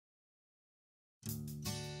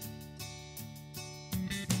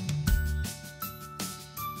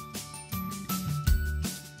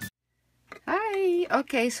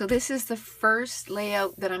Okay, so this is the first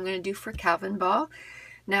layout that I'm going to do for Calvinball.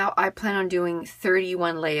 Now, I plan on doing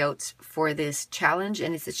 31 layouts for this challenge,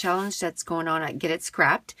 and it's a challenge that's going on at Get It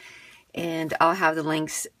Scrapped, and I'll have the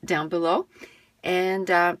links down below. And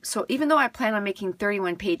so even though I plan on making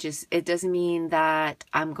 31 pages, it doesn't mean that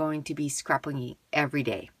I'm going to be scrapping every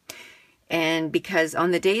day. And because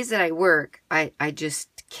on the days that I work, I just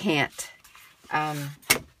can't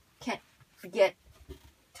get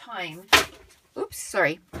time. Oops,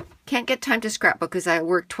 sorry. Can't get time to scrapbook because I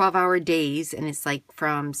work 12-hour days, and it's like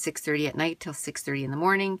from 6:30 at night till 6:30 in the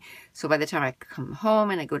morning. So by the time I come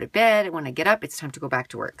home and I go to bed, and when I get up, it's time to go back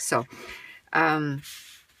to work. So, so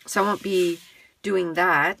I won't be doing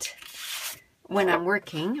that when I'm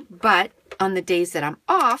working, but on the days that I'm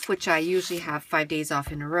off, which I usually have 5 days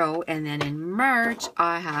off in a row, and then in March,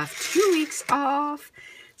 I have 2 weeks off.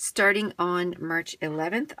 Starting on March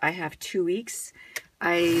 11th, I have 2 weeks.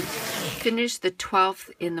 I finish the 12th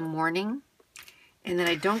in the morning, and then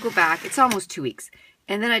I don't go back. It's almost 2 weeks.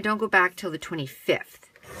 And then I don't go back till the 25th.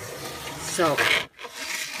 So,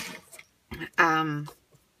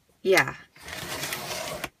 yeah.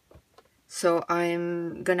 So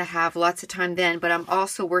I'm going to have lots of time then, but I'm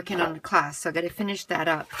also working on a class, so I got to finish that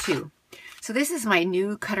up too. So this is my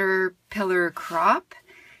new Caterpillar crop,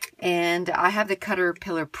 and I have the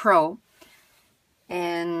Caterpillar Pro,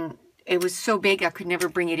 and it was so big I could never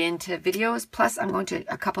bring it into videos. Plus I'm going to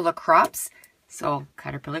a couple of crops, so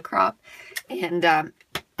Caterpillar crop, and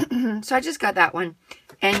so I just got that one.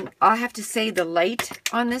 And I have to say the light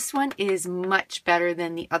on this one is much better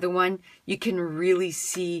than the other one. You can really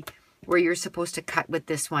see where you're supposed to cut with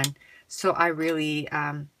this one. So I really,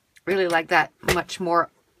 really like that much more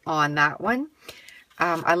on that one.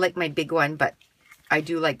 I like my big one, but I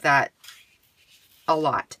do like that a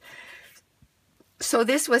lot. So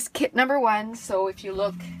this was kit number 1. So if you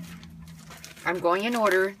look, I'm going in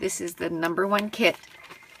order. This is the number 1 kit.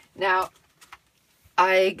 Now,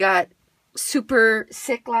 I got super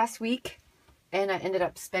sick last week, and I ended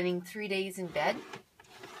up spending 3 days in bed.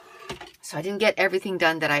 So I didn't get everything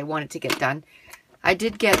done that I wanted to get done. I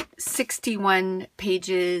did get 61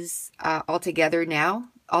 pages altogether now.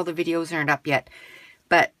 All the videos aren't up yet.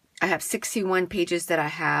 But I have 61 pages that I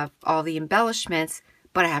have all the embellishments,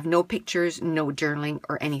 but I have no pictures, no journaling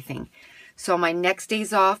or anything. So my next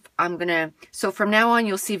days off, I'm going to... So from now on,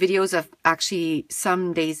 you'll see videos of actually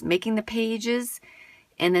some days making the pages.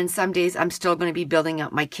 And then some days I'm still going to be building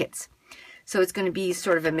up my kits. So it's going to be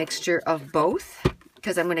sort of a mixture of both,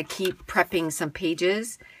 because I'm going to keep prepping some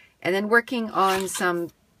pages and then working on some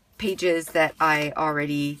pages that I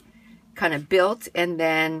already kind of built, and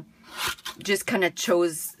then just kind of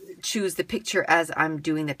choose the picture as I'm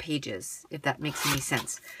doing the pages, if that makes any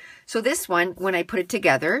sense. So this one, when I put it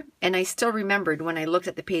together, and I still remembered when I looked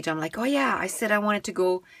at the page, I'm like, oh yeah, I said I wanted to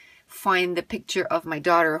go find the picture of my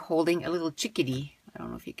daughter holding a little chickadee. I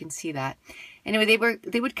don't know if you can see that. Anyway,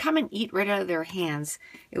 they would come and eat right out of their hands.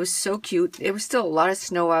 It was so cute. There was still a lot of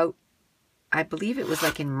snow out. I believe it was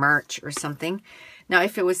like in March or something. Now,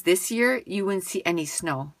 if it was this year, you wouldn't see any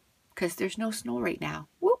snow because there's no snow right now.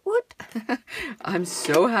 Woot woot. I'm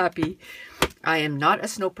so happy. I am not a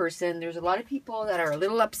snow person. There's a lot of people that are a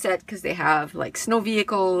little upset because they have like snow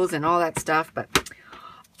vehicles and all that stuff, but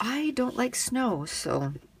I don't like snow,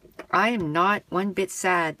 so I am not one bit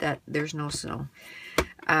sad that there's no snow.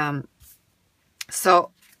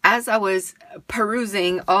 So as I was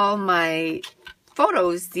perusing all my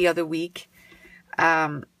photos the other week,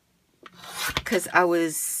 because I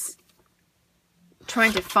was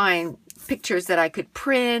trying to find pictures that I could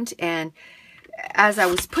print, and as I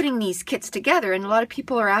was putting these kits together, and a lot of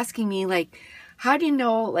people are asking me, like, how do you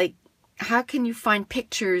know, like, how can you find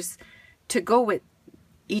pictures to go with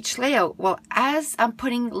each layout? Well, as I'm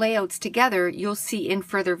putting layouts together, you'll see in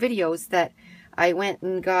further videos that I went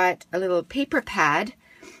and got a little paper pad,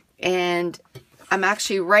 and I'm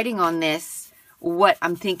actually writing on this what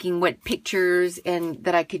I'm thinking, what pictures and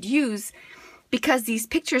that I could use, because these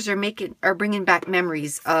pictures are bringing back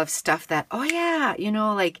memories of stuff that, oh yeah, you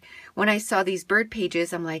know, like when I saw these bird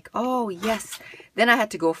pages, I'm like, oh yes. Then I had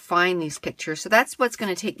to go find these pictures. So that's what's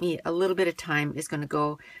going to take me a little bit of time, is going to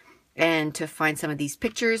go and to find some of these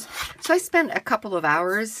pictures. So I spent a couple of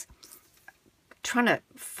hours trying to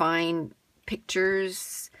find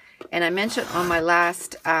pictures, and I mentioned on my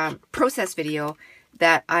last process video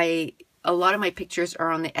that a lot of my pictures are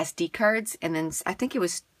on the SD cards, and then I think it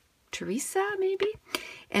was Teresa maybe,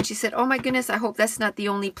 and she said, oh my goodness, I hope that's not the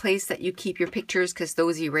only place that you keep your pictures, because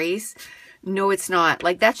those erase. No, it's not.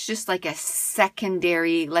 Like, that's just like a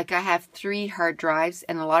secondary, like I have 3 hard drives,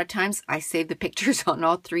 and a lot of times I save the pictures on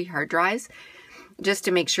all 3 hard drives just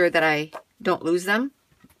to make sure that I don't lose them.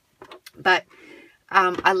 But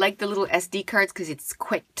I like the little SD cards because it's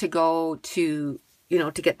quick to go to, you know,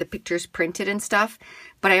 to get the pictures printed and stuff.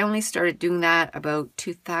 But I only started doing that about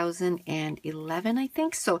 2011, I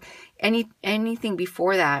think. So anything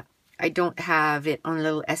before that, I don't have it on a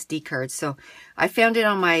little SD card. So I found it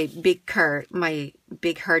on my big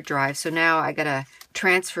hard drive. So now I gotta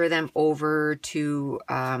transfer them over to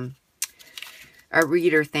a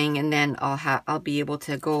reader thing, and then I'll be able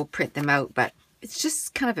to go print them out. But it's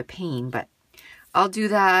just kind of a pain, but I'll do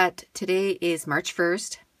that. Today is March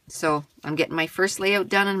 1st. So I'm getting my first layout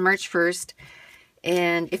done on March 1st.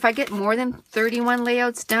 And if I get more than 31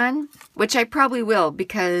 layouts done, which I probably will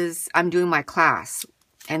because I'm doing my class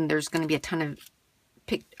and there's going to be a ton of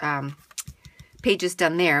pages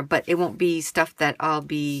done there, but it won't be stuff that I'll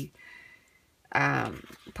be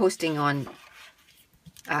posting on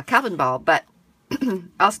Calvinball, but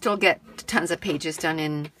I'll still get tons of pages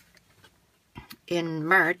done in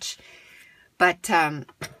March. But I'll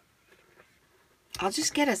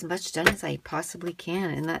just get as much done as I possibly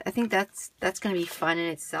can, and I think that's going to be fun in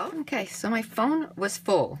itself. Okay, so my phone was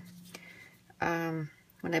full. When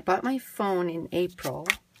I bought my phone in April,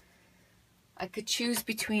 I could choose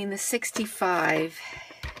between the 65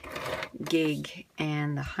 gig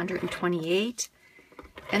and the 128,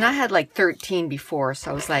 and I had like 13 before,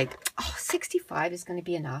 so I was like, oh, 65 is going to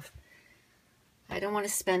be enough. I don't want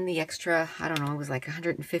to spend the extra, I don't know, it was like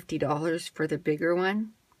 $150 for the bigger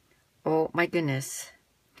one. Oh my goodness.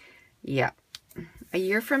 Yeah. A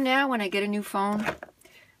year from now, when I get a new phone,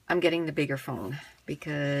 I'm getting the bigger phone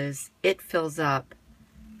because it fills up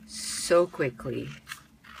so quickly.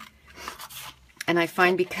 And I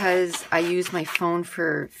find because I use my phone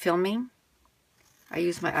for filming, I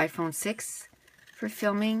use my iPhone 6 for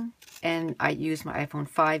filming, and I used my iPhone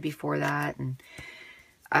 5 before that, and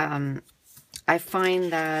I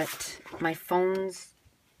find that my phones,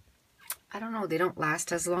 I don't know, they don't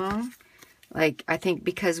last as long. Like, I think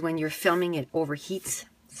because when you're filming, it overheats.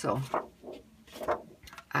 So,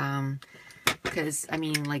 because, I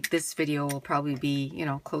mean, like, this video will probably be, you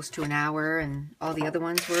know, close to an hour, and all the other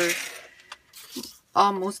ones were,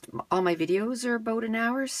 almost all my videos are about an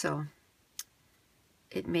hour, so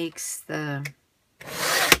it makes the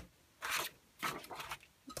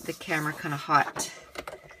camera kind of hot,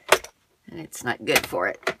 and it's not good for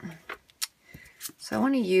it. So I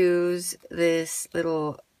want to use this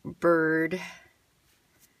little bird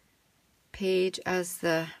page as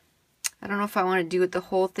the, I don't know if I want to do it the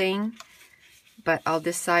whole thing, but I'll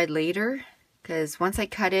decide later, because once I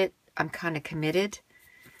cut it, I'm kind of committed.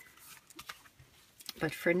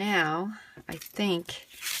 But for now, I think,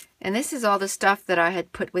 and this is all the stuff that I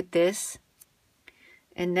had put with this,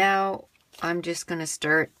 and now I'm just going to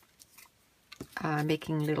start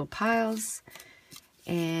making little piles.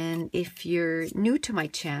 And if you're new to my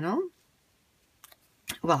channel,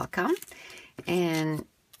 welcome. And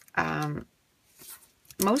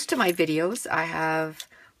most of my videos, I have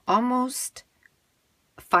almost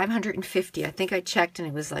 550. I think I checked and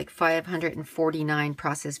it was like 549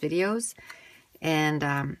 process videos.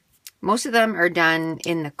 And most of them are done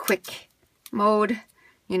in the quick mode.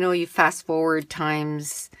 You know, you fast forward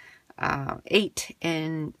times 8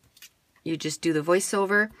 and you just do the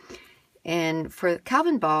voiceover. And for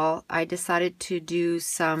Calvinball, I decided to do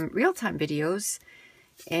some real-time videos.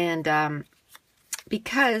 And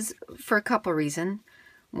because, for a couple reasons.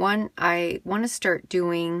 One, I want to start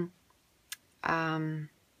doing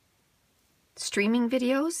streaming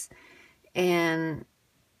videos. And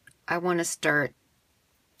I want to start,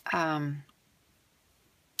 you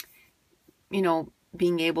know,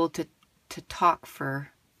 being able to talk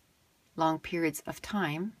for long periods of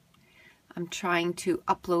time. I'm trying to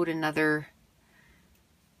upload another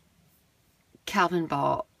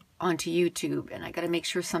Calvinball onto YouTube, and I got to make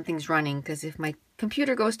sure something's running, because if my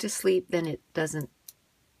computer goes to sleep, then it doesn't,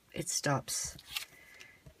 it stops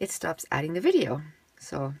adding the video.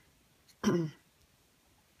 So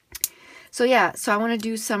so yeah, so I want to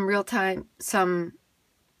do some real-time, some,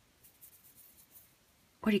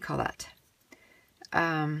 what do you call that?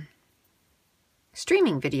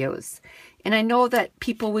 Streaming videos. And I know that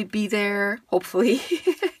people would be there, hopefully,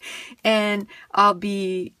 and I'll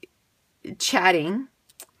be chatting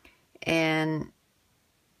and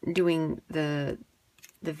doing the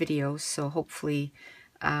videos. So hopefully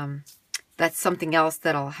that's something else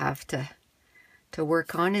that I'll have to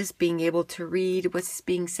work on, is being able to read what's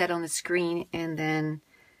being said on the screen, and then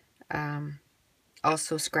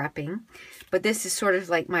also scrapping. But this is sort of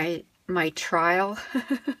like my trial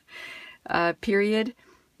period,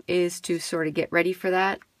 is to sort of get ready for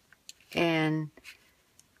that. And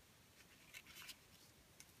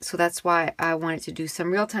So that's why I wanted to do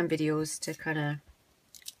some real-time videos to kind of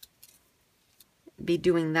be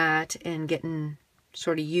doing that and getting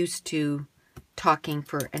sort of used to talking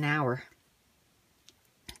for an hour.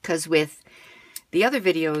 Because with the other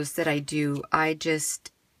videos that I do, I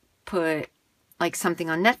just put like something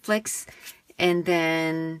on Netflix and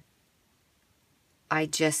then I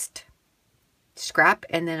just scrap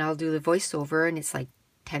and then I'll do the voiceover and it's like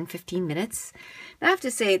 10-15 minutes. And I have to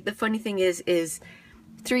say, the funny thing is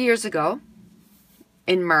 3 years ago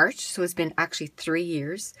in March, so it's been actually 3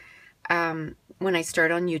 years, when I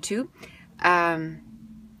started on YouTube,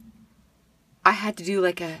 I had to do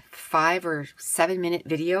like a 5 or 7 minute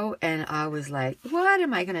video and I was like, what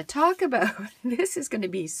am I going to talk about? This is going to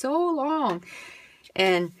be so long.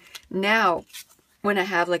 And now when I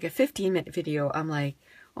have like a 15-minute video, I'm like,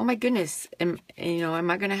 oh my goodness, am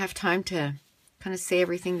I going to have time to kind of say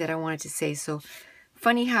everything that I wanted to say? So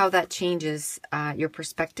funny how that changes your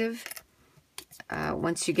perspective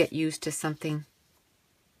once you get used to something.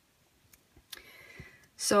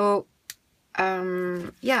 So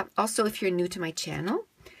yeah, also if you're new to my channel,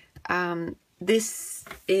 this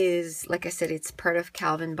is, like I said, it's part of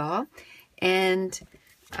Calvinball. And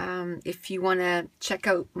if you want to check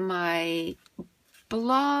out my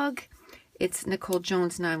blog, it's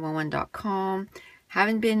NicoleJones911.com.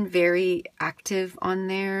 Haven't been very active on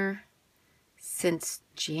there since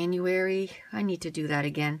January. I need to do that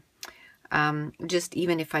again. Just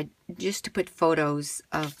to put photos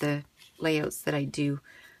of the layouts that I do.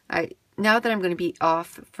 Now that I'm going to be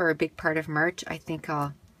off for a big part of March, I think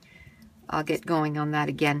I'll get going on that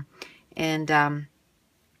again. And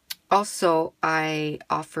also I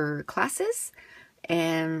offer classes,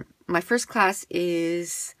 and my first class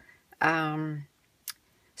is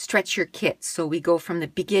Stretch Your Kit. So we go from the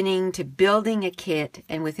beginning to building a kit,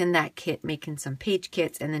 and within that kit making some page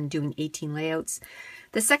kits and then doing 18 layouts.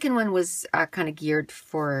 The second one was kind of geared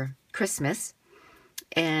for Christmas,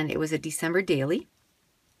 and it was a December daily.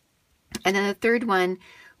 And then the third one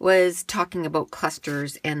was talking about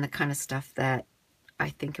clusters and the kind of stuff that I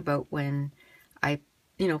think about when I,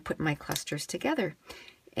 put my clusters together.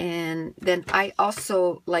 And then I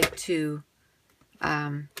also like to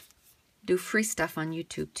do free stuff on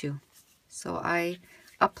YouTube too. So I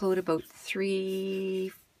upload about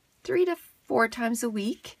 3 to 4 times a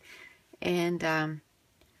week. And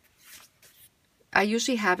I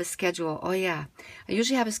usually have a schedule. Oh yeah, I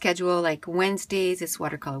usually have a schedule like Wednesdays, it's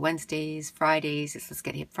Watercolor Wednesdays, Fridays, it's Let's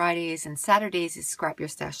Get Hip Fridays, and Saturdays is Scrap Your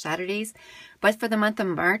Stash Saturdays. But for the month of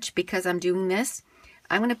March, because I'm doing this,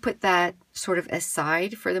 I'm going to put that sort of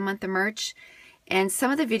aside for the month of March. And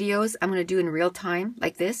some of the videos I'm going to do in real time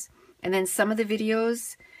like this. And then some of the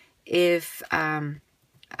videos, if, I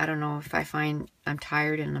don't know, if I find I'm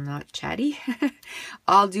tired and I'm not chatty,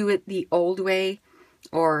 I'll do it the old way,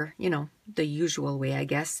 or, the usual way, I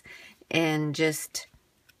guess, and just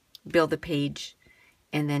build the page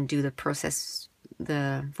and then do the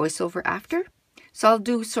voiceover after. So I'll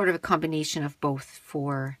do sort of a combination of both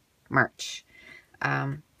for March.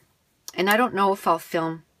 And I don't know if I'll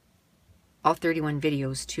film all 31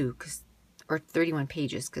 videos too, or 31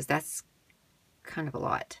 pages, because that's kind of a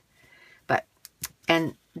lot.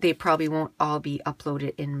 And they probably won't all be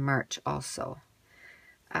uploaded in March also.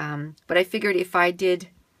 But I figured if I did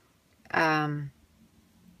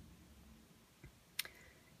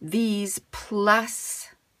these plus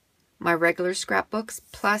my regular scrapbooks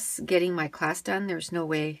plus getting my class done, there's no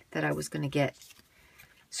way that I was going to get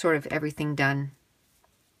sort of everything done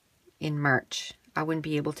in March. I wouldn't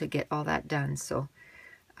be able to get all that done. So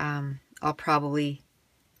I'll probably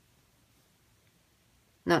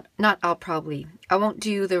I won't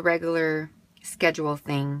do the regular schedule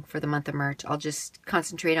thing for the month of March. I'll just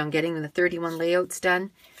concentrate on getting the 31 layouts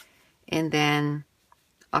done, and then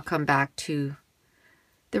I'll come back to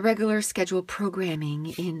the regular schedule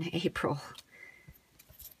programming in April.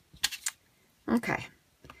 Okay,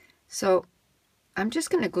 so I'm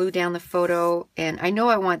just going to glue down the photo, and I know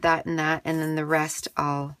I want that and that, and then the rest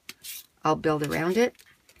I'll build around it.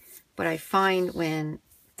 But I find when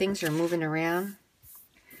things are moving around,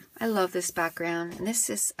 I love this background, and this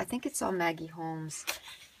is, I think it's all Maggie Holmes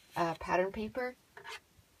pattern paper,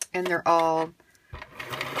 and they're all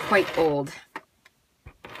quite old.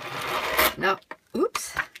 Now,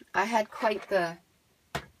 oops, I had quite the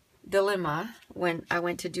dilemma when I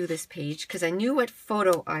went to do this page, because I knew what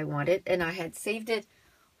photo I wanted, and I had saved it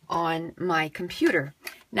on my computer.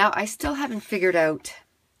 Now, I still haven't figured out,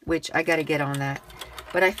 which I got to get on that,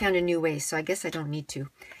 but I found a new way, so I guess I don't need to.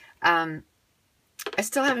 I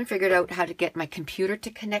still haven't figured out how to get my computer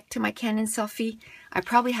to connect to my Canon selfie. I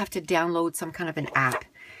probably have to download some kind of an app.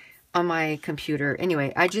 on my computer.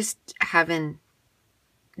 Anyway, I just haven't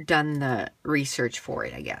done the research for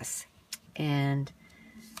it, I guess. And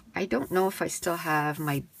I don't know if I still have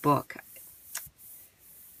my book.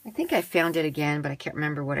 I think I found it again, but I can't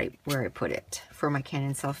remember where I put it for my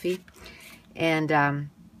Canon selfie. And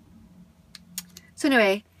so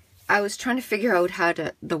anyway, I was trying to figure out how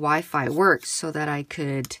the Wi-Fi works so that I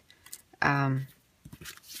could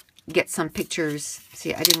get some pictures.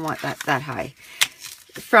 See, I didn't want that high.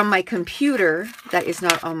 From my computer that is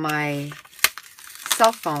not on my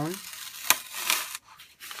cell phone.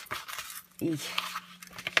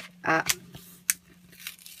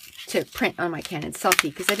 To print on my Canon selfie,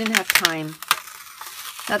 because I didn't have time.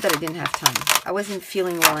 Not that I didn't have time. I wasn't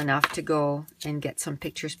feeling well enough to go and get some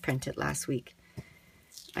pictures printed last week.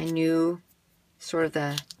 I knew sort of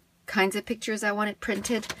the kinds of pictures I wanted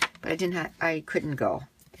printed, but I couldn't go.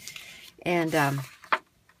 And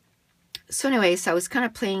so anyway, so I was kind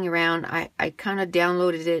of playing around. I kind of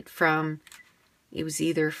downloaded it from, it was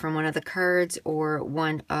either from one of the cards or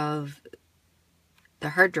one of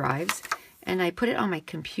the hard drives, and I put it on my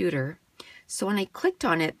computer. So when I clicked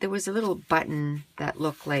on it, there was a little button that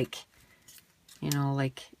looked like, you know,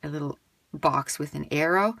 like a little box with an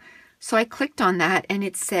arrow. So I clicked on that and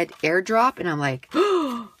it said AirDrop, and I'm like,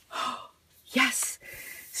 oh, yes.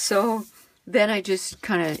 So then I just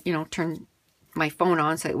kind of, you know, turned my phone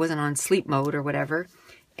on so it wasn't on sleep mode or whatever,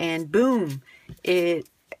 and boom, it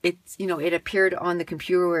you know, it appeared on the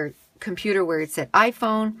computer where it said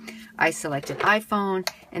iPhone. I selected iPhone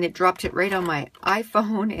and it dropped it right on my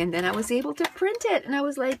iPhone, and then I was able to print it, and I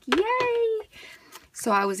was like, yay.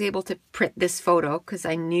 So I was able to print this photo because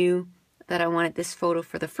I knew that I wanted this photo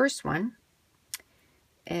for the first one,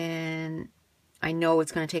 and I know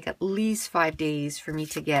it's going to take at least 5 days for me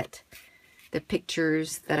to get the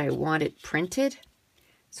pictures that I wanted printed.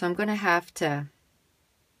 So I'm going to have to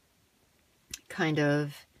kind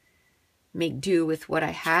of make do with what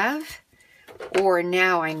I have, or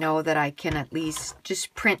now I know that I can at least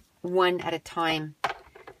just print one at a time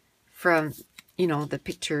from, you know, the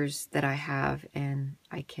pictures that I have, and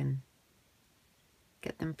I can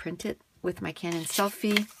get them printed with my Canon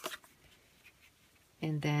selfie.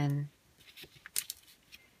 And then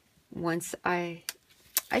once I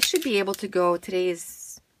should be able to go. Today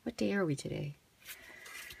is, what day are we today?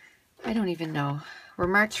 I don't even know. We're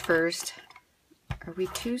March 1st. Are we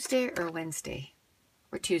Tuesday or Wednesday?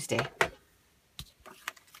 We're Tuesday.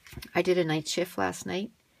 I did a night shift last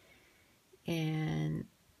night, and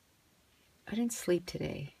I didn't sleep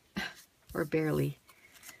today, or barely.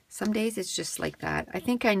 Some days it's just like that. I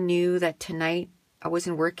think I knew that tonight I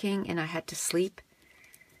wasn't working and I had to sleep,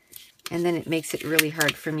 and then it makes it really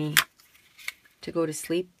hard for me to go to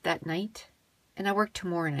sleep that night. And I work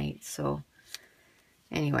tomorrow night, so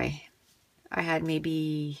anyway, I had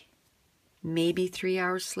maybe 3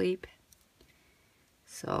 hours sleep.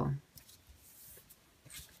 So,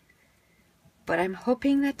 but I'm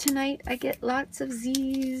hoping that tonight I get lots of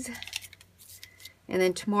Z's. And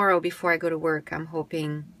then tomorrow before I go to work, I'm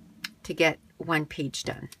hoping to get 1 page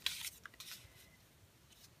done.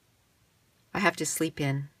 I have to sleep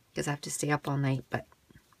in because I have to stay up all night, but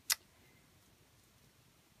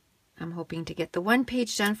I'm hoping to get the 1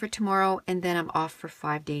 page done for tomorrow, and then I'm off for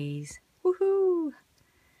 5 days. Woohoo!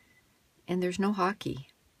 And there's no hockey.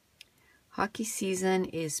 Hockey season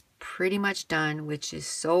is pretty much done, which is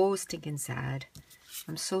so stinking sad.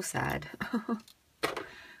 I'm so sad.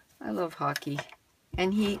 I love hockey.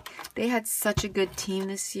 And they had such a good team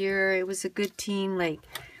this year. It was a good team, like,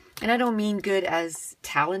 and I don't mean good as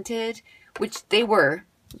talented, which they were.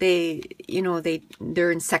 They, you know,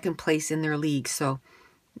 they're in second place in their league, so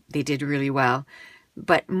they did really well.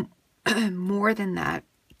 But more than that,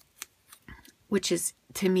 which is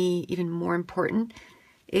to me even more important,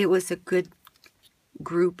 it was a good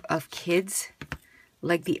group of kids.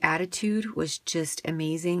 Like, the attitude was just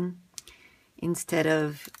amazing. Instead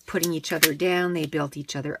of putting each other down, they built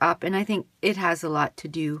each other up. And I think it has a lot to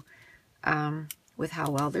do with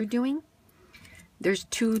how well they're doing. There's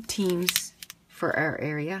 2 teams for our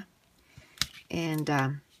area. And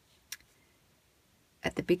at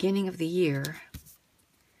the beginning of the year,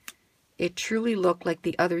 it truly looked like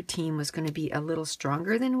the other team was going to be a little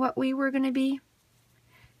stronger than what we were going to be.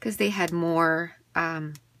 Because they had more,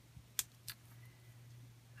 how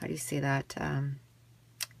do you say that?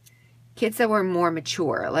 Kids that were more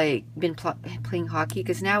mature, like been playing hockey,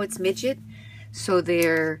 because now it's midget, so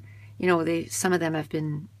they're, you know, some of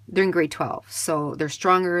them they're in grade 12, so they're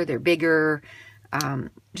stronger, they're bigger,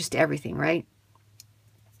 just everything, right?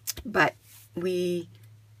 But we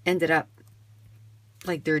ended up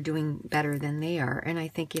like they're doing better than they are, and I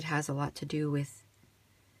think it has a lot to do with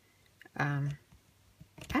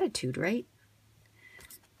attitude, right?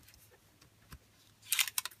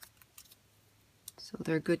 So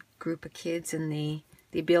they're a good group of kids, and they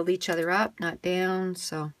build each other up, not down.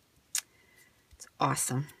 So it's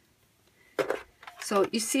awesome. So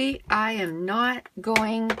you see, I am not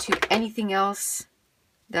going to anything else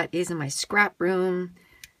that is in my scrap room.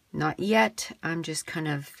 Not yet. I'm just kind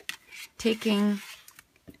of taking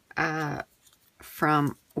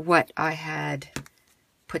from what I had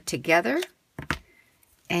put together.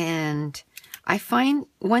 And I find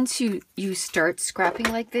once you start scrapping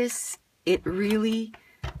like this, it really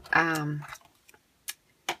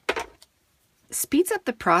speeds up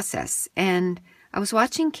the process. And I was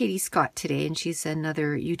watching Katie Scott today, and she's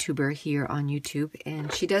another YouTuber here on YouTube,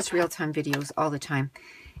 and she does real-time videos all the time.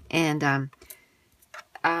 And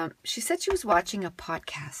she said she was watching a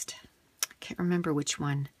podcast. I can't remember which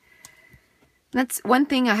one. That's one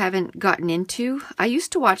thing I haven't gotten into. I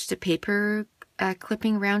used to watch the paper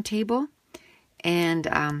clipping roundtable, and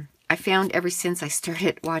I found ever since I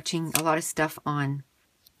started watching a lot of stuff on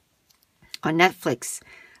Netflix,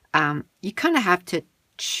 you kind of have to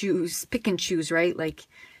pick and choose, right? Like,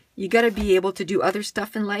 you got to be able to do other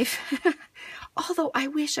stuff in life. Although I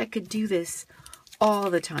wish I could do this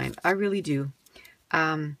all the time. I really do.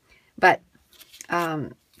 So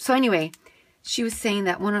anyway, she was saying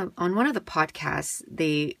that on one of the podcasts,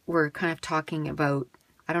 they were kind of talking about,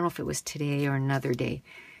 I don't know if it was today or another day,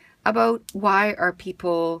 about why are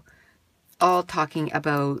people all talking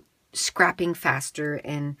about scrapping faster,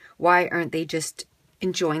 and why aren't they just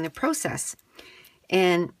enjoying the process?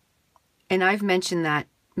 And I've mentioned that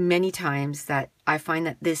many times, that I find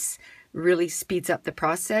that this really speeds up the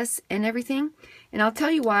process and everything. And I'll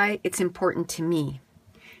tell you why it's important to me.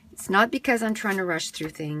 It's not because I'm trying to rush through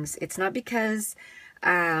things. It's not because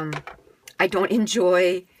I don't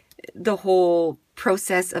enjoy the whole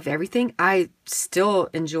process of everything. I still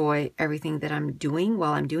enjoy everything that I'm doing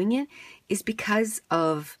while I'm doing it. Is because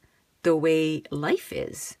of the way life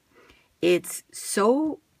is. It's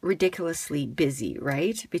so ridiculously busy,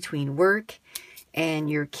 right? Between work and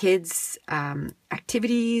your kids'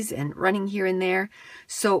 activities and running here and there.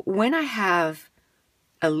 So when I have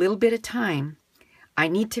a little bit of time, I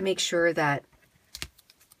need to make sure that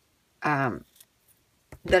I'm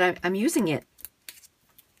using it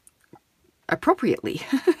appropriately,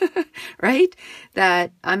 right?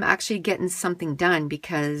 That I'm actually getting something done,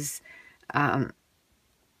 because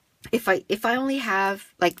if I only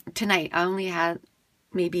have, like tonight, I only had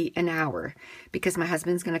maybe an hour, because my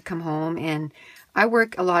husband's going to come home, and I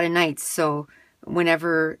work a lot of nights. So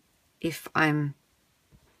whenever, if I'm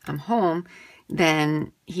home,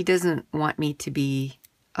 then he doesn't want me to be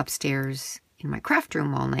upstairs in my craft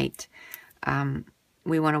room all night.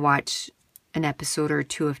 We want to watch an episode or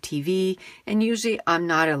two of TV, and usually I'm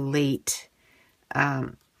not a late, I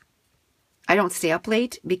don't stay up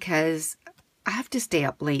late, because I have to stay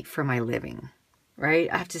up late for my living, right?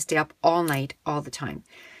 I have to stay up all night, all the time.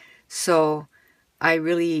 So I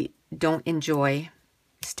really don't enjoy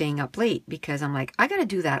staying up late, because I'm like, I got to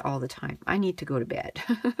do that all the time. I need to go to bed.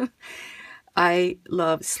 I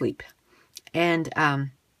love sleep. And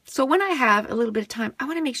so when I have a little bit of time, I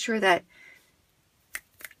want to make sure that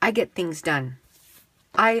I get things done.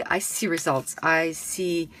 I see results. I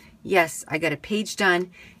see, yes, I got a page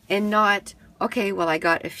done, and not, okay, well, I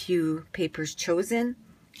got a few papers chosen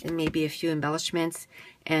and maybe a few embellishments,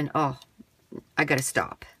 and oh, I got to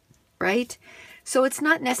stop, right? So it's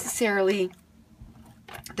not necessarily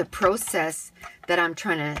the process that I'm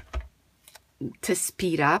trying to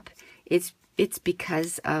speed up. It's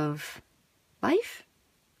because of life,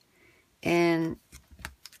 and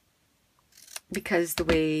because the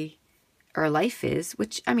way our life is,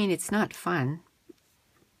 which, I mean, it's not fun.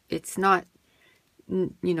 It's not,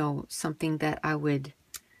 you know, something that I would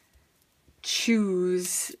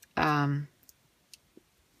choose to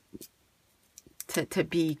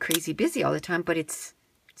be crazy busy all the time, but it's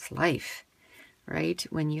life, right?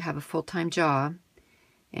 When you have a full-time job,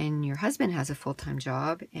 and your husband has a full-time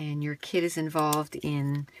job, and your kid is involved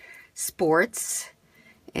in sports,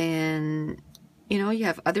 and, you know, you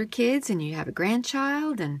have other kids, and you have a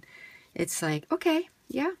grandchild, and it's like, okay,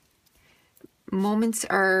 yeah, moments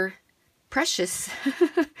are precious.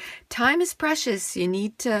 Time is precious. You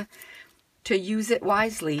need to use it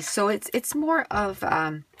wisely. So it's more of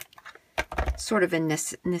sort of a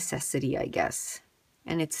necessity, I guess.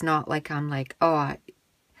 And it's not like I'm like, oh,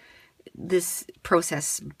 this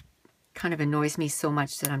process kind of annoys me so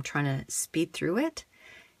much that I'm trying to speed through it.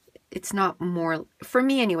 It's not more, for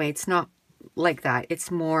me anyway, it's not like that.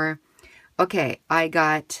 It's more, okay, I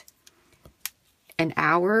got an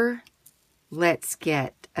hour let's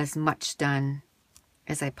get as much done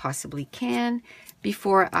as I possibly can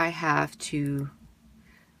before I have to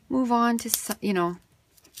move on to, you know,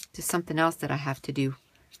 to something else that I have to do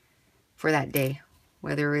for that day,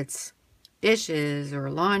 whether it's dishes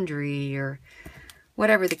or laundry or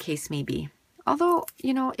whatever the case may be. Although,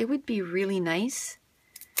 you know, it would be really nice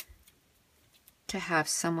to have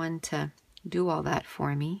someone to do all that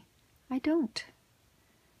for me. I don't.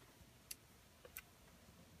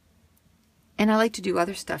 And I like to do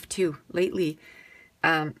other stuff too. Lately,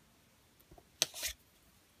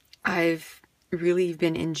 I've really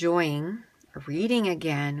been enjoying reading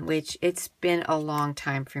again, which it's been a long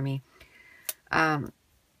time for me.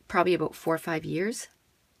 Probably about 4 or 5 years.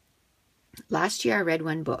 Last year I read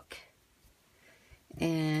 1 book.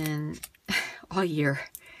 And all year.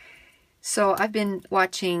 So I've been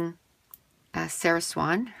watching Sarah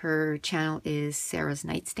Swan. Her channel is Sarah's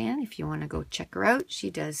Nightstand. If you want to go check her out. She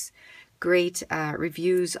does great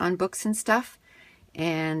reviews on books and stuff.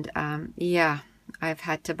 And yeah, I've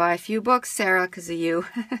had to buy a few books, Sarah, because of you,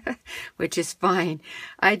 which is fine.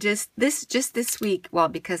 Just this week, well,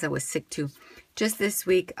 because I was sick too, just this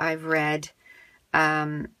week I've read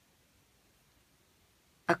A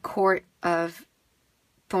Court of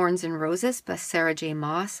Thorns and Roses by Sarah J.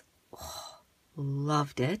 Maas. Oh,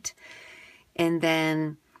 loved it. And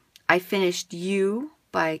then I finished You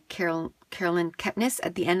by Carolyn Kepnes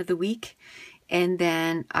at the end of the week. And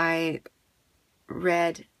then I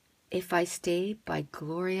read If I Stay by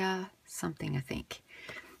Gloria something, I think.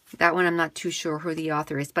 That one I'm not too sure who the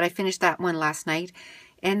author is, but I finished that one last night.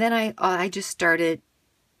 And then I just started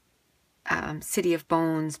City of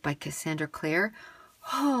Bones by Cassandra Clare.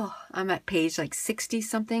 Oh, I'm at page like 60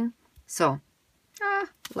 something. So,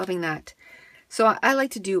 loving that. So I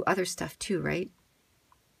like to do other stuff too, right?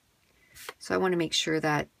 So I want to make sure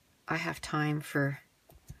that I have time for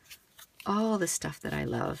all the stuff that I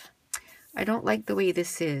love. I don't like the way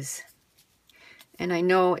this is. And I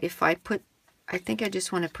know if I think I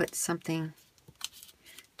just want to put something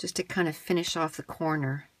just to kind of finish off the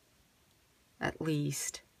corner, at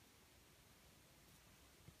least.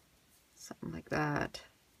 Something like that.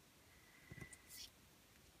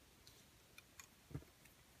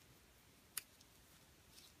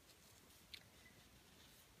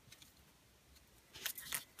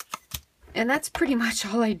 And that's pretty much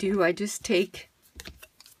all I do. I just take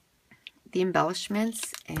the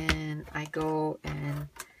embellishments and I go and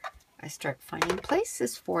I start finding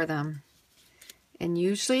places for them. And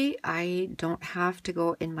usually I don't have to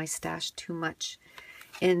go in my stash too much.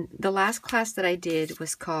 And the last class that I did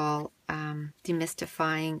was called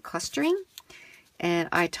Demystifying Clustering. And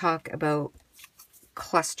I talk about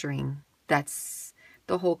clustering. That's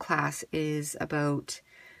the whole class is about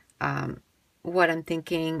what I'm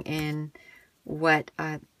thinking and what,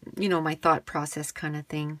 you know, my thought process kind of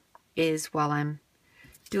thing is while I'm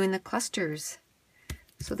doing the clusters.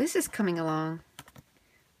 So this is coming along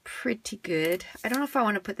pretty good. I don't know if I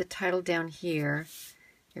want to put the title down here.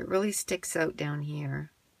 It really sticks out down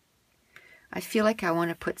here. I feel like I want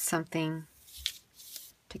to put something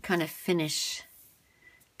to kind of finish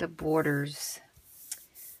the borders.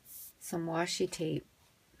 Some washi tape.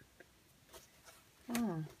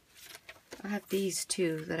 Oh, I have these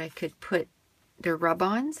too that I could put, they're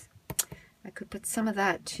rub-ons. I could put some of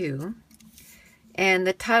that too. And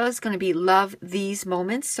the title is going to be Love These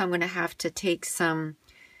Moments. So I'm going to have to take some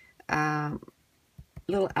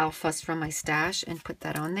little alphas from my stash and put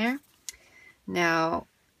that on there. Now,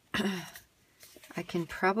 I can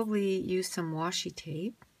probably use some washi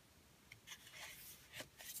tape.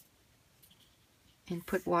 And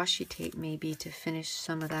put washi tape maybe to finish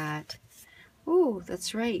some of that. Oh,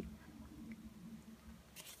 that's right.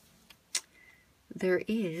 There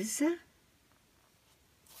is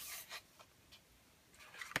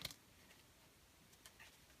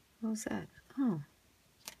what was that? Oh,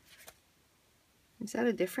 is that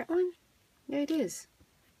a different one? Yeah, it is.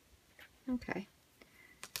 Okay.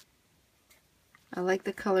 I like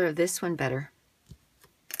the color of this one better.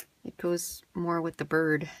 It goes more with the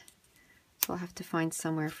bird. So I'll have to find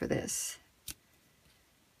somewhere for this.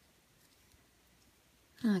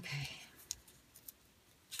 Okay.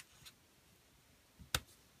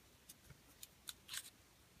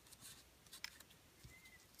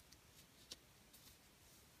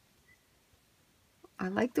 I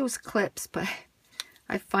like those clips, but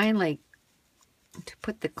I find like to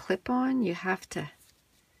put the clip on, you have to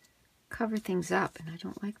cover things up, and I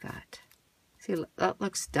don't like that. See, that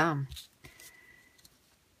looks dumb.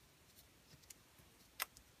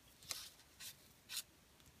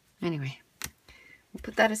 Anyway, we'll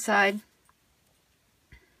put that aside.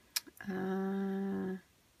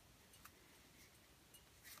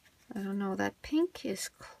 Now that pink is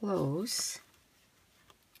close.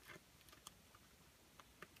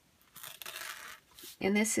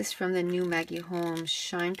 And this is from the new Maggie Holmes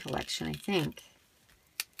Shine collection, I think.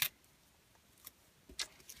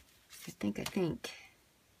 I think.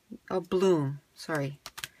 Oh, Bloom. Sorry.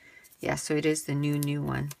 Yeah, so it is the new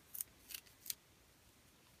one.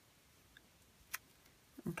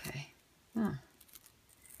 Okay. Oh.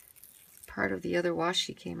 Part of the other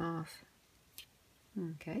washi came off.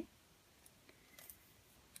 Okay.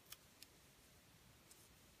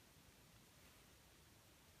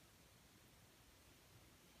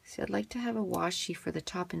 So I'd like to have a washi for the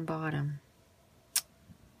top and bottom.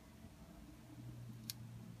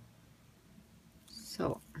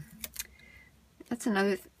 So that's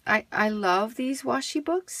another I love these washi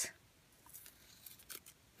books,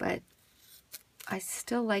 but I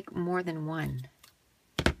still like more than one,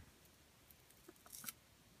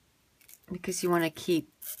 because you want to keep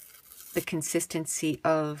the consistency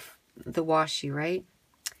of the washi, right?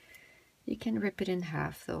 You can rip it in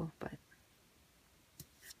half though, but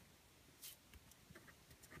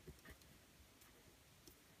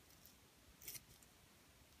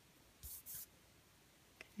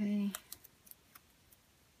okay.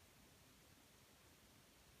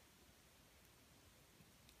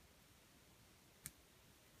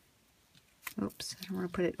 Oops, I don't want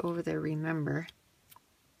to put it over there, remember.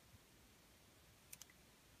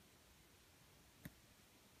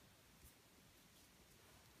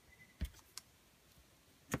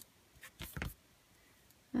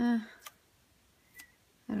 I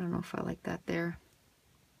don't know if I like that there.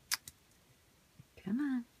 Come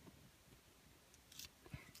on.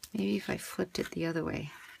 Maybe if I flipped it the other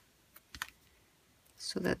way,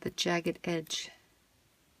 so that the jagged edge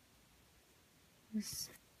is...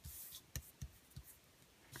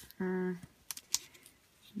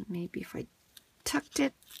 maybe if I tucked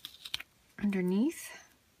it underneath,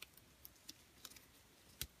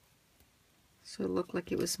 so it looked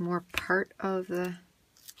like it was more part of the...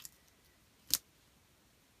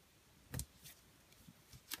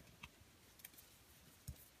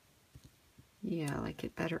 Yeah, I like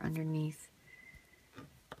it better underneath.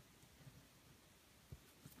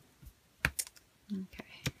 Okay.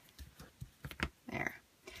 There.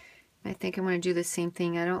 I think I'm going to do the same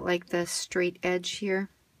thing. I don't like the straight edge here.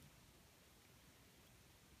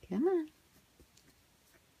 Come on.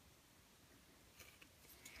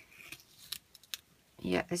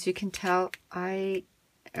 Yeah, as you can tell, I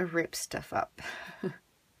rip stuff up. If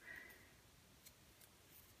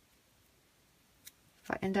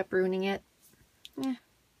I end up ruining it, yeah,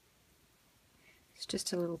 it's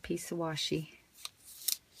just a little piece of washi.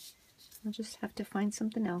 I'll just have to find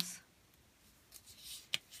something else.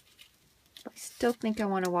 I still think I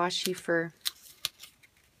want a washi for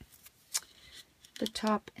the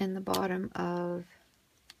top and the bottom of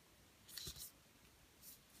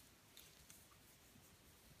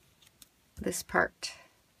this part.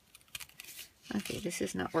 Okay, this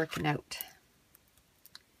is not working out.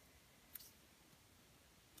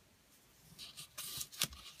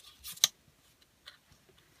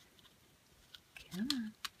 Come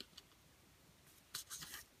on.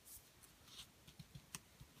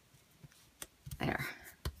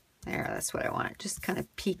 There, that's what I want. Just kind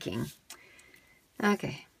of peeking.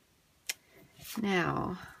 Okay.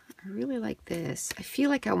 Now, I really like this. I feel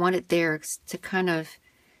like I want it there to kind of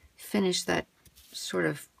finish that sort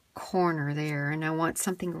of corner there, and I want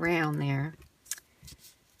something round there.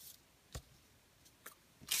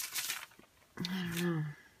 I don't know.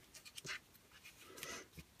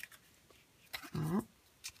 Oh,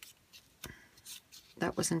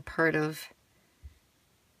 that wasn't part of...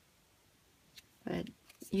 But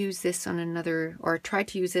use this on another, or tried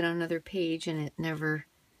to use it on another page, and it never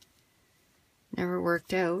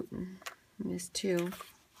worked out. This too.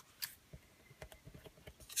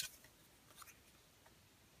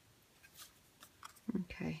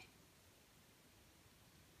 Okay.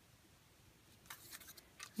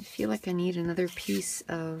 I feel like I need another piece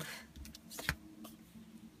of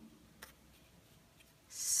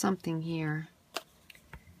something here.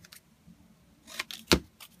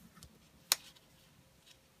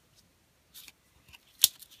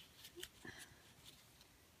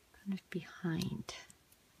 Kind of behind.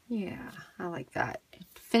 Yeah, I like that. It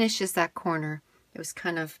finishes that corner. It was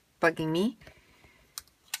kind of bugging me.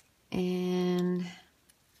 And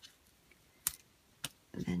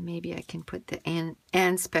then maybe I can put the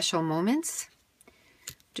and special moments.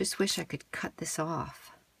 Just wish I could cut this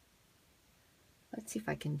off. Let's see if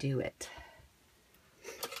I can do it.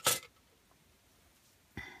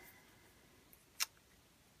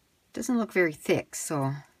 Doesn't look very thick,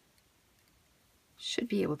 so should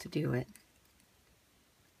be able to do it.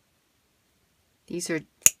 These are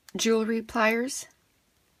jewelry pliers.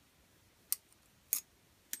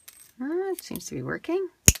 It seems to be working.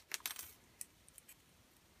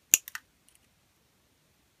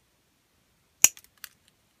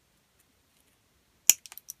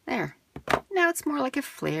 There. Now it's more like a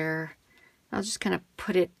flare. I'll just kind of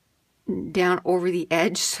put it down over the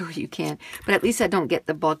edge so you can, but at least I don't get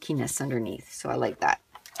the bulkiness underneath, so I like that.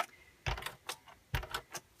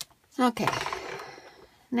 Okay,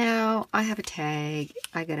 now I have a tag.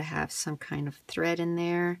 I gotta have some kind of thread in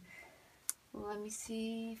there. Well, let me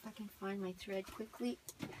see if I can find my thread quickly.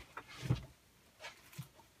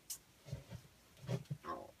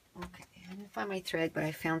 Oh, okay, I didn't find my thread, but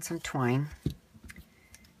I found some twine.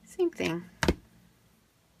 Same thing.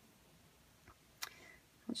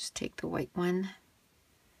 I'll just take the white one.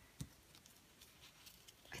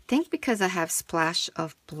 I think because I have splash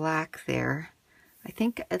of black there, I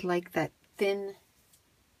think I'd like that thin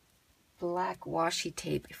black washi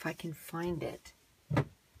tape if I can find it. Let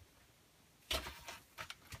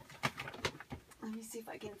me see if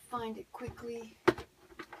I can find it quickly.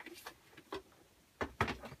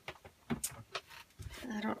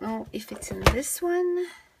 I don't know if it's in this one.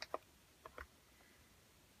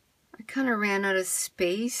 I kind of ran out of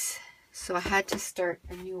space, so I had to start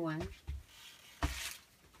a new one.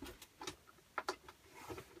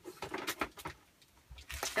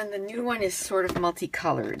 And the new one is sort of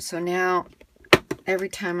multicolored, so now every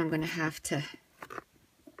time I'm going to have to...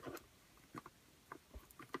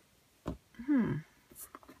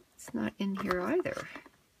 It's not in here either.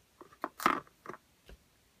 I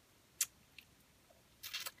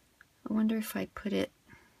wonder if I put it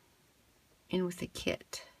in with a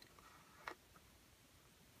kit.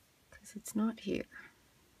 It's not here.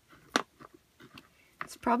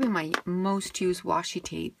 It's probably my most used washi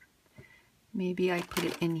tape. Maybe I put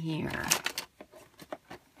it in here.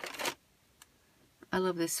 I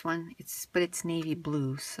love this one. But it's navy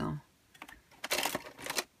blue, so.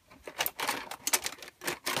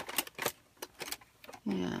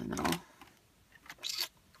 Yeah, no.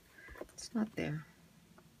 It's not there.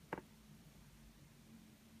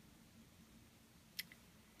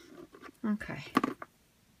 Okay.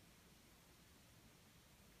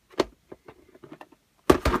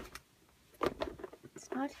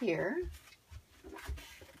 Not here.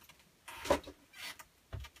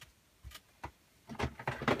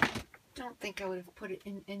 Don't think I would have put it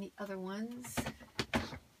in any other ones.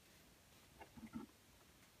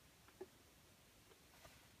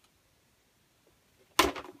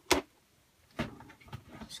 I'm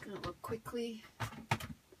just going to look quickly.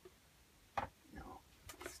 No,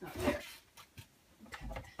 it's not there. Okay.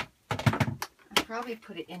 I probably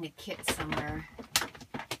put it in a kit somewhere.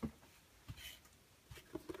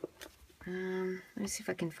 Let me see if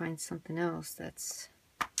I can find something else that's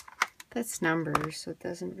numbers, so it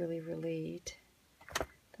doesn't really relate.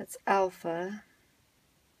 That's alpha.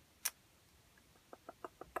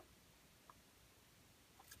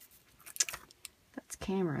 That's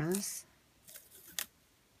cameras.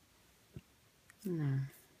 No.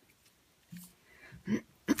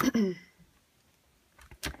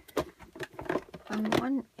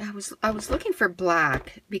 I was looking for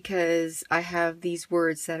black because I have these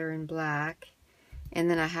words that are in black, and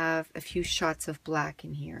then I have a few shots of black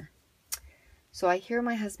in here. So I hear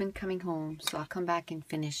my husband coming home, so I'll come back and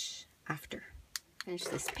finish after. Finish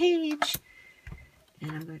this page,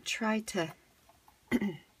 and I'm going to try to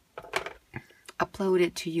upload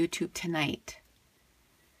it to YouTube tonight.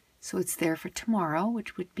 So it's there for tomorrow,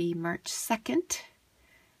 which would be March 2nd.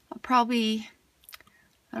 I'll probably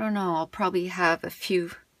have a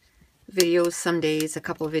few videos some days, a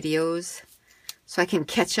couple of videos, so I can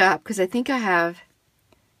catch up, because I think I have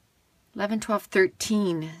 11, 12,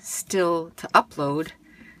 13 still to upload,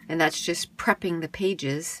 and that's just prepping the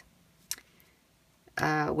pages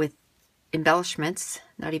with embellishments,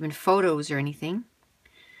 not even photos or anything.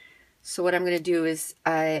 So what I'm going to do is,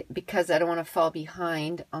 because I don't want to fall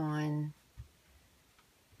behind on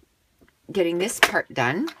getting this part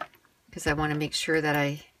done, because I want to make sure that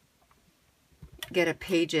I get a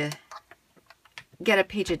page a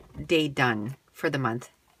day done for the month.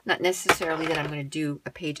 Not necessarily that I'm going to do a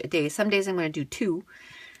page a day. Some days I'm going to do 2.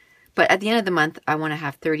 But at the end of the month, I want to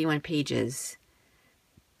have 31 pages.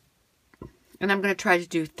 And I'm going to try to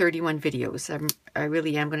do 31 videos. I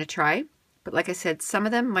really am going to try. But like I said, some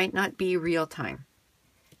of them might not be real time.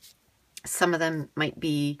 Some of them might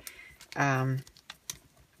be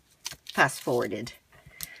fast forwarded.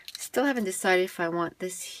 Still haven't decided if I want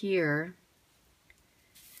this here.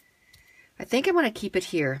 I think I want to keep it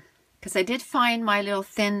here, because I did find my little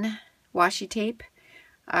thin washi tape.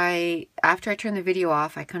 after I turned the video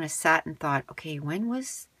off, I kind of sat and thought, okay, when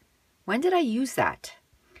did I use that?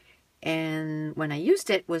 And when I used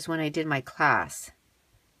it was when I did my class.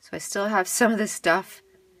 So I still have some of this stuff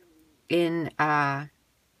in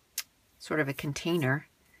sort of a container.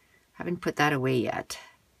 Haven't put that away yet.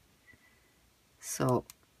 So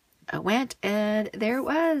I went and there it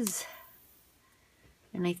was.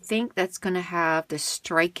 And I think that's going to have the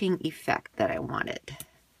striking effect that I wanted.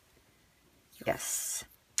 Yes.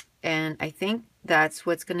 And I think that's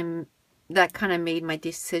what's going to, that kind of made my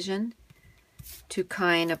decision to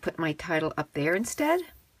kind of put my title up there instead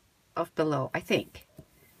of below, I think.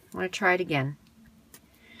 I want to try it again.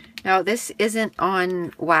 Now, this isn't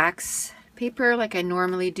on wax paper like I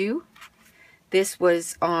normally do. This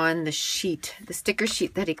was on the sheet, the sticker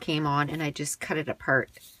sheet that it came on, and I just cut it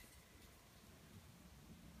apart.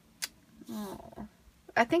 Oh,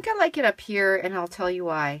 I think I like it up here, and I'll tell you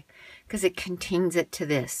why. Because it contains it to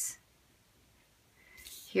this.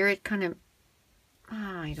 Here it kind of,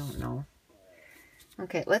 I don't know.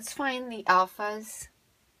 Okay, let's find the alphas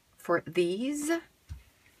for these.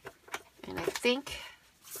 And I think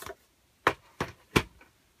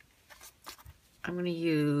I'm going to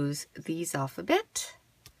use these alphabet.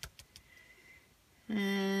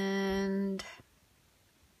 And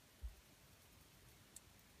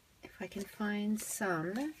if I can find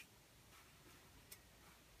some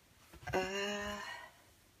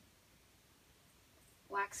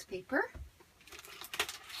wax paper.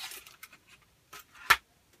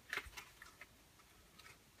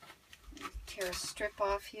 Tear a strip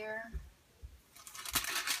off here.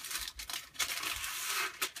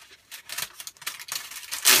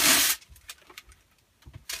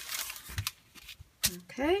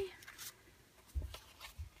 Okay.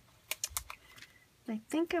 I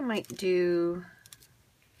think I might do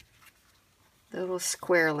the little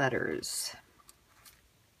square letters.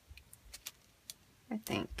 I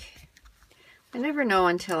think. I never know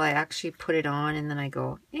until I actually put it on and then I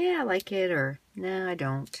go, yeah, I like it, or no, I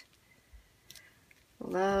don't.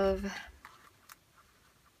 Love.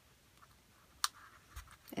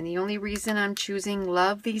 And the only reason I'm choosing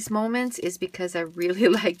love these moments is because I really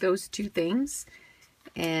like those two things.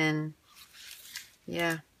 And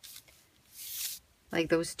yeah, like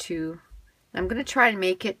those two. I'm going to try and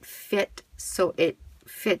make it fit so it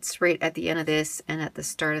fits right at the end of this and at the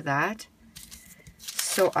start of that.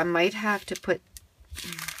 So I might have to put,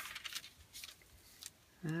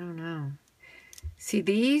 I don't know. See,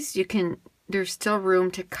 these, you can, there's still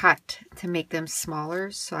room to cut to make them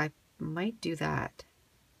smaller, so I might do that.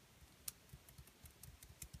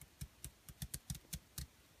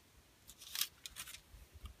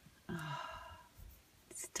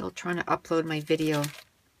 Still trying to upload my video.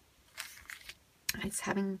 It's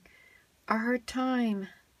having a hard time.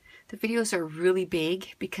 The videos are really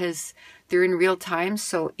big because they're in real time,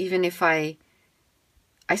 so even if I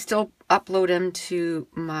still upload them to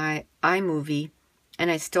my iMovie and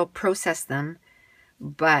I still process them,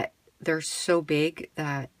 but they're so big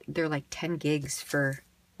that they're like 10 gigs for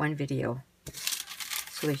one video.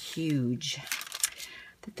 So they're huge.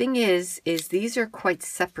 The thing is these are quite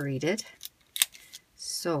separated.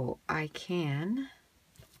 So I can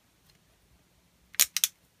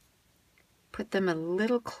put them a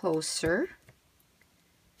little closer.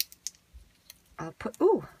 I'll put,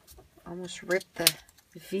 ooh, almost ripped the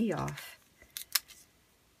V off.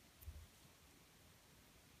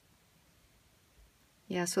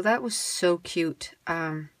 Yeah, so that was so cute.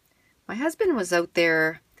 My husband was out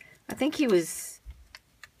there, I think he was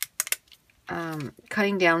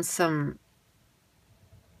cutting down some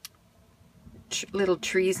little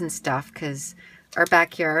trees and stuff, because our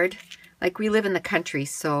backyard, like, we live in the country,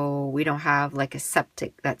 so we don't have like a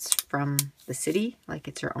septic that's from the city, like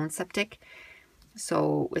it's our own septic.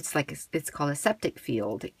 So it's like it's called a septic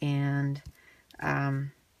field, and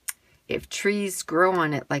if trees grow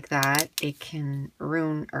on it like that, it can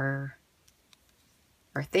ruin our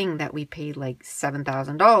thing that we paid like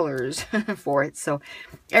 $7,000 for it. So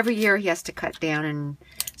every year he has to cut down, and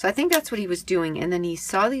so I think that's what he was doing. And then he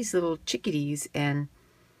saw these little chickadees, and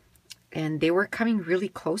they were coming really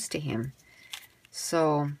close to him.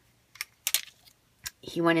 So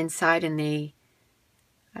he went inside, and they,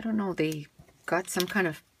 I don't know, they got some kind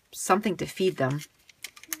of something to feed them.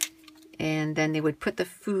 And then they would put the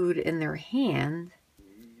food in their hand,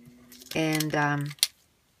 and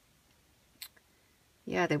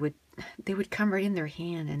yeah, they would come right in their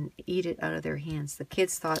hand and eat it out of their hands. The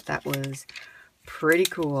kids thought that was pretty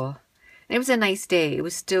cool. And it was a nice day. It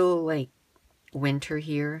was still like winter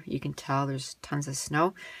here. You can tell there's tons of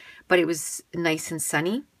snow, but it was nice and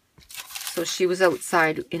sunny. So she was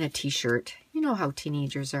outside in a t-shirt, You know how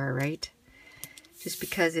teenagers are, right? Just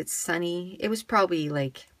because it's sunny. It was probably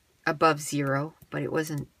like above 0, but it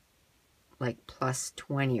wasn't like plus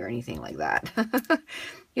 20 or anything like that.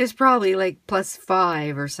 It was probably like plus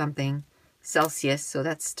 5 or something Celsius, so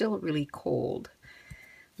that's still really cold.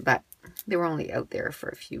 But they were only out there for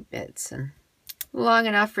a few bits and long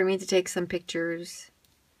enough for me to take some pictures.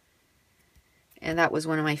 And that was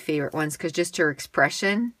one of my favorite ones because just her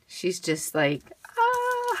expression, she's just like,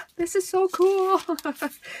 ah, this is so cool.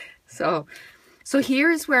 So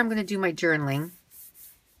here's where I'm going to do my journaling.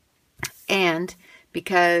 And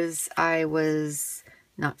because I was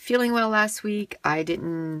not feeling well last week, I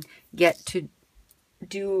didn't get to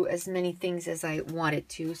do as many things as I wanted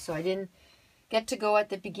to. So I didn't get to go at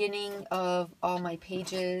the beginning of all my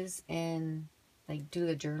pages and like do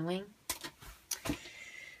the journaling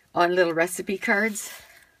on little recipe cards.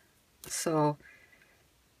 So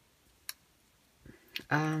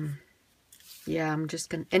yeah, I'm just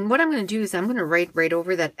gonna, and what I'm gonna do is I'm gonna write right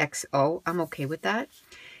over that XO. I'm okay with that.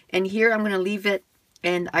 And here I'm gonna leave it,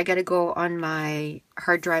 and I gotta go on my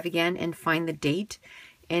hard drive again and find the date.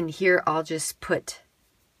 And here I'll just put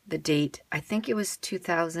the date. I think it was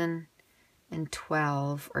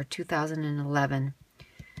 2012 or 2011.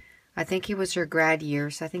 I think it was her grad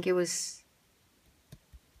year, so I think it was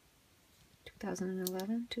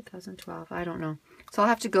 2011, 2012, I don't know. So I'll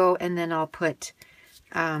have to go and then I'll put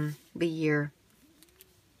the year.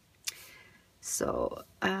 So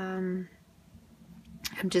I'm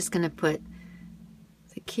just gonna put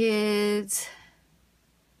the kids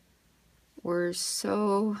were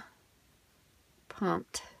so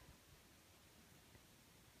pumped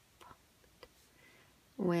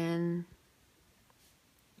when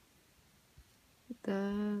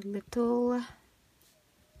the little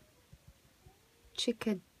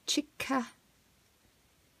chickadees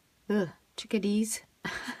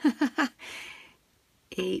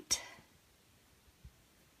ate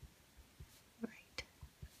right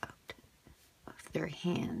out of their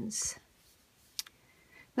hands.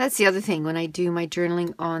 That's the other thing. When I do my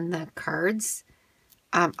journaling on the cards,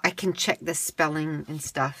 I can check the spelling and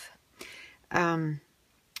stuff.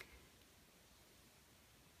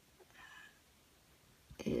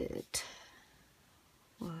 It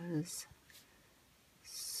was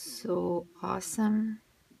so awesome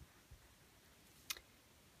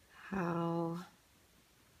how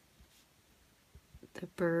the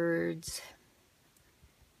birds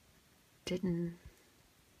didn't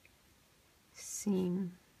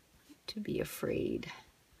seem to be afraid.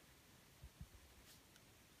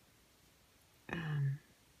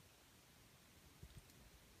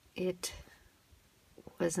 It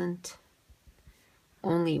wasn't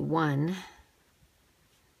only one.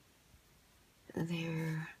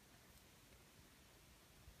 There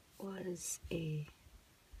was a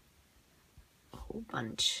whole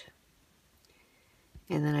bunch.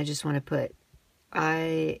 And then I just want to put,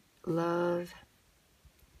 I love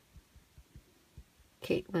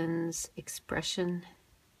Caitlin's expression.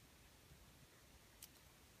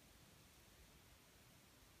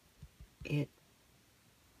 It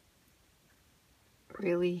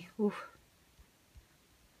really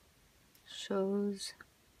shows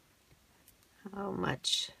how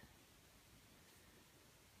much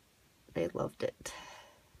they loved it.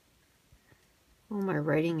 Oh, my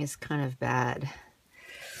writing is kind of bad.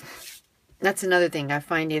 That's another thing. I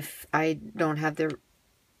find if I don't have the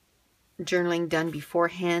journaling done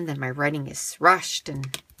beforehand, then my writing is rushed.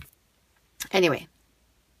 And anyway,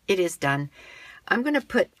 it is done. I'm going to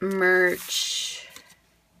put March.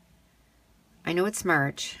 I know it's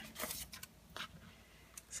March.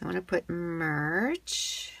 So I'm going to put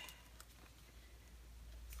March.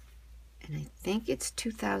 And I think it's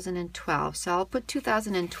 2012. So I'll put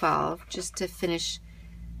 2012 just to finish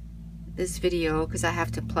this video because I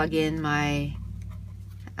have to plug in my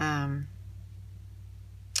hard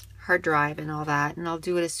drive and all that. And I'll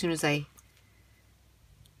do it as soon as I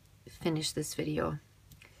finish this video.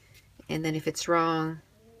 And then if it's wrong,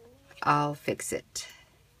 I'll fix it.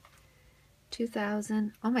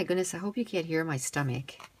 2000. Oh my goodness, I hope you can't hear my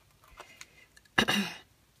stomach.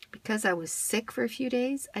 Because I was sick for a few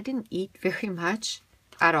days, I didn't eat very much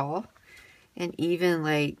at all. And even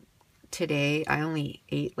like today, I only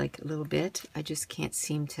ate like a little bit. I just can't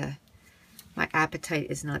seem to, my appetite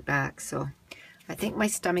is not back. So I think my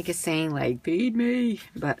stomach is saying like, feed me,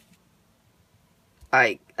 but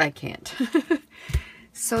I can't.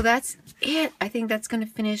 So that's it. I think that's going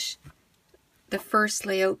to finish the first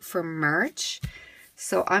layout for March.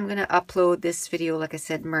 So I'm going to upload this video, like I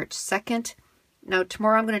said, March 2nd. Now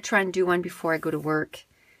tomorrow I'm going to try and do one before I go to work.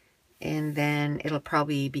 And then it'll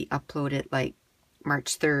probably be uploaded like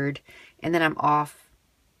March 3rd, and then I'm off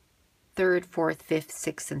 3rd, 4th, 5th,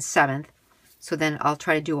 6th, and 7th. So then I'll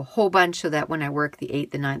try to do a whole bunch so that when I work the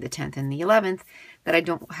 8th, the 9th, the 10th, and the 11th, that I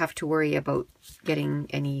don't have to worry about getting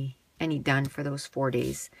any done for those 4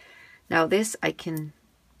 days. Now this, I can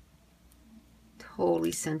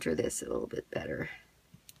totally center this a little bit better.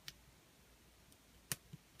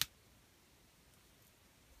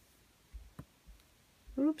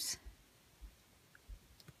 Oops.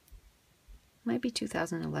 Might be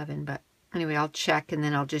 2011, but anyway, I'll check and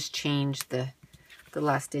then I'll just change the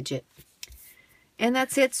last digit. And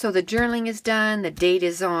that's it. So the journaling is done. The date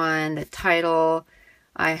is on. The title.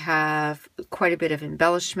 I have quite a bit of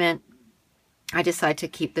embellishment. I decided to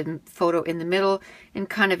keep the photo in the middle and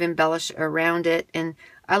kind of embellish around it. And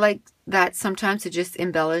I like that sometimes to just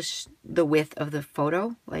embellish the width of the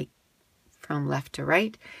photo, like from left to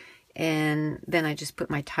right. And then I just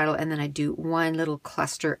put my title, and then I do one little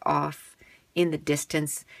cluster off in the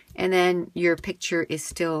distance. And then your picture is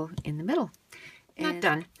still in the middle. And not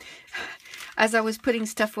done. As I was putting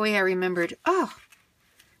stuff away, I remembered, oh,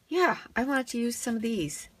 yeah, I wanted to use some of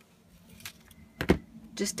these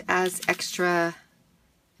just as extra,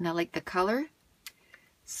 and I like the color.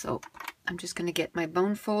 So I'm just going to get my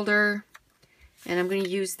bone folder, and I'm going to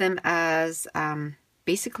use them as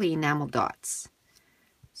basically enamel dots.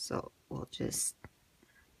 So we'll just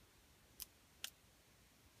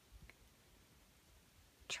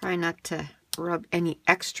try not to rub any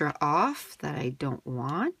extra off that I don't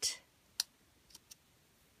want.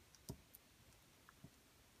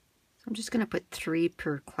 So I'm just going to put 3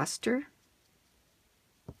 per cluster.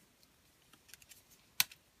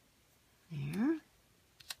 There.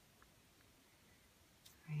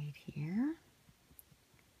 Right here.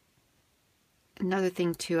 Another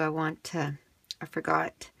thing too I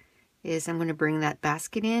forgot, is I'm going to bring that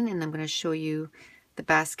basket in, and I'm going to show you the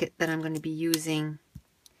basket that I'm going to be using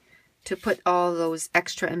to put all those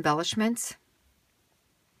extra embellishments.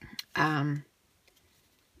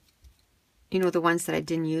 You know, the ones that I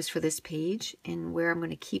didn't use for this page, and where I'm going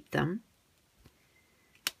to keep them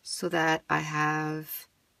so that I have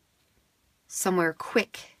somewhere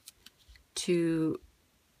quick to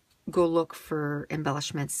go look for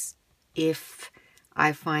embellishments if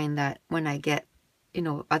I find that when I get, you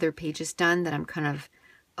know, other pages done that I'm kind of,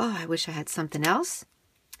 oh, I wish I had something else.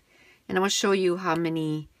 And I want to show you how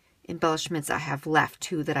many embellishments I have left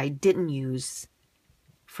too that I didn't use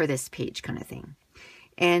for this page kind of thing.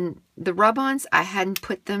 And the rub-ons, I hadn't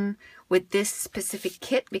put them with this specific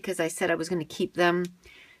kit because I said I was going to keep them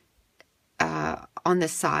on the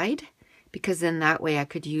side, because then that way I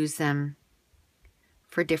could use them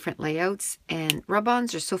for different layouts. And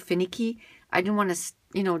rub-ons are so finicky. I didn't want to,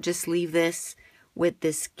 you know, just leave this with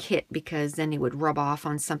this kit because then it would rub off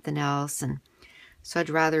on something else. And so I'd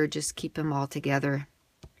rather just keep them all together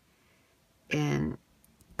and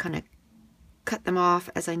kind of cut them off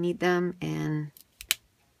as I need them and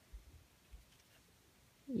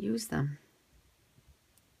use them.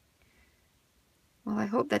 Well, I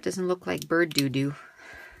hope that doesn't look like bird doo-doo.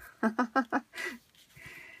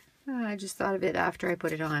 I just thought of it after I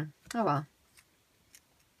put it on. Oh well.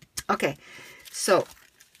 Okay, so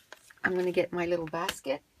I'm going to get my little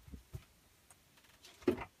basket.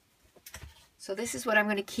 So this is what I'm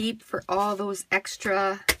going to keep for all those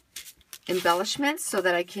extra embellishments so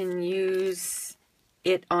that I can use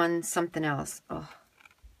it on something else. Oh,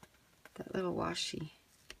 that little washi.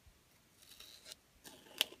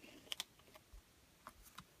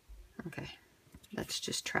 Okay, that's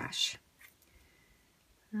just trash.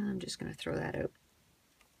 I'm just going to throw that out.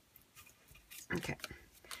 Okay,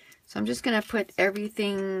 so I'm just going to put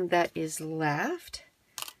everything that is left.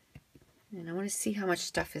 And I want to see how much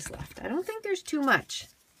stuff is left. I don't think there's too much.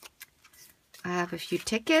 I have a few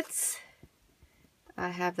tickets. I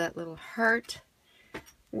have that little heart,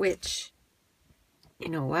 which, you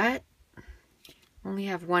know what? Only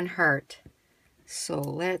have one heart. So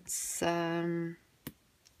let's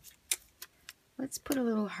put a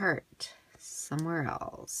little heart somewhere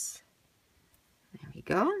else. There we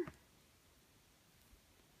go.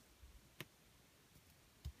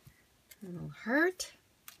 A little heart.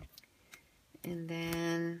 And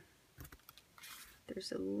then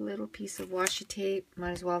there's a little piece of washi tape.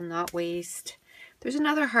 Might as well not waste. There's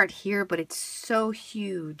another heart here, but it's so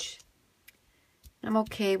huge. I'm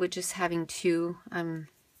okay with just having two.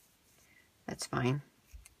 That's fine.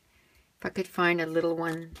 If I could find a little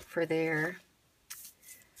one for there.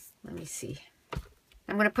 Let me see.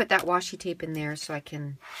 I'm going to put that washi tape in there so I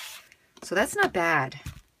can... So that's not bad.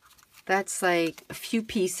 That's like a few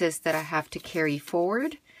pieces that I have to carry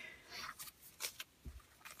forward.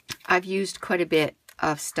 I've used quite a bit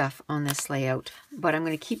of stuff on this layout. But I'm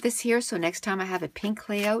going to keep this here, so next time I have a pink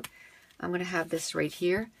layout, I'm going to have this right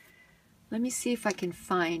here. Let me see if I can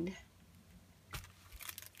find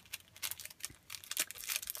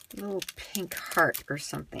a little pink heart or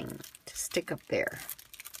something to stick up there.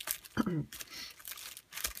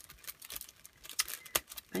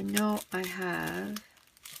 I know I have.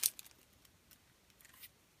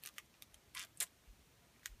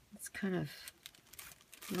 It's kind of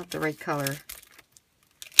not the right color.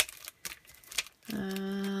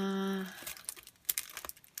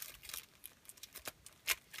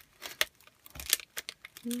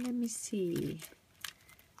 Let me see.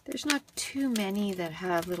 There's not too many that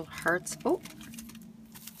have little hearts. Oh,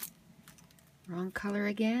 wrong color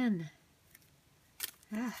again.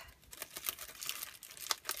 Ah.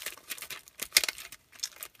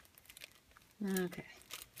 Okay.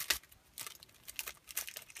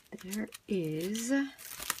 There is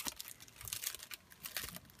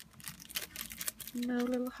no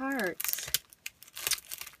little hearts.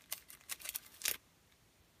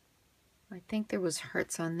 I think there was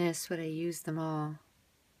hearts on this, but I used them all.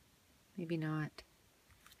 Maybe not.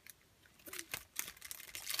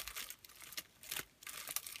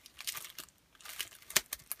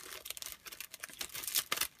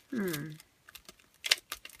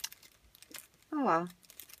 Oh well.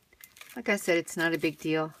 Like I said, it's not a big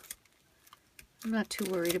deal. I'm not too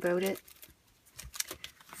worried about it.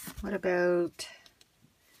 What about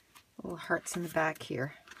little hearts in the back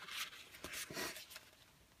here?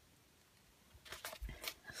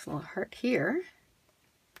 This little heart here.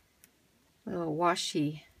 Little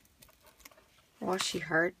washy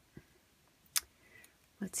heart.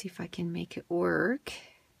 Let's see if I can make it work.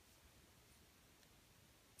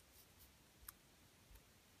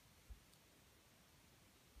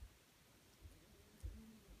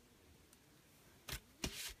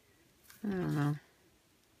 I don't know.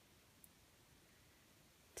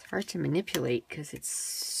 It's hard to manipulate because it's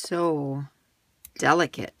so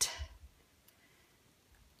delicate.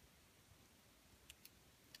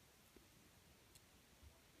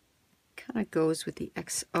 Kind of goes with the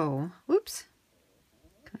XO. Whoops.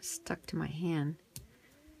 Kind of stuck to my hand.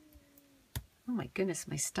 Oh my goodness,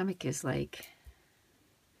 my stomach is like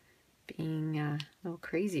being a little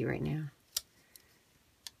crazy right now.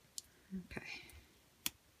 Okay.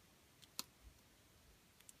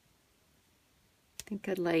 I think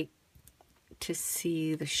I'd like to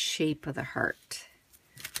see the shape of the heart.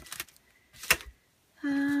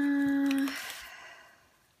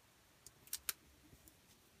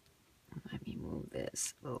 Let me move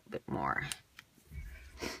this a little bit more.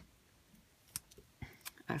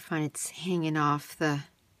 I find it's hanging off the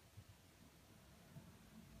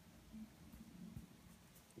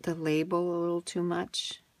label a little too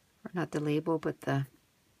much. Or not the label, but the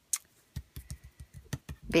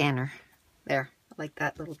banner. There. I like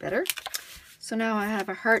that a little better. So now I have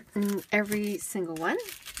a heart in every single one.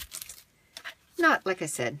 Not, like I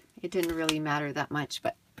said, it didn't really matter that much,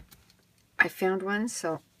 but I found one,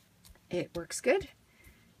 so it works good.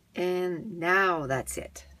 And now that's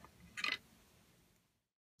it.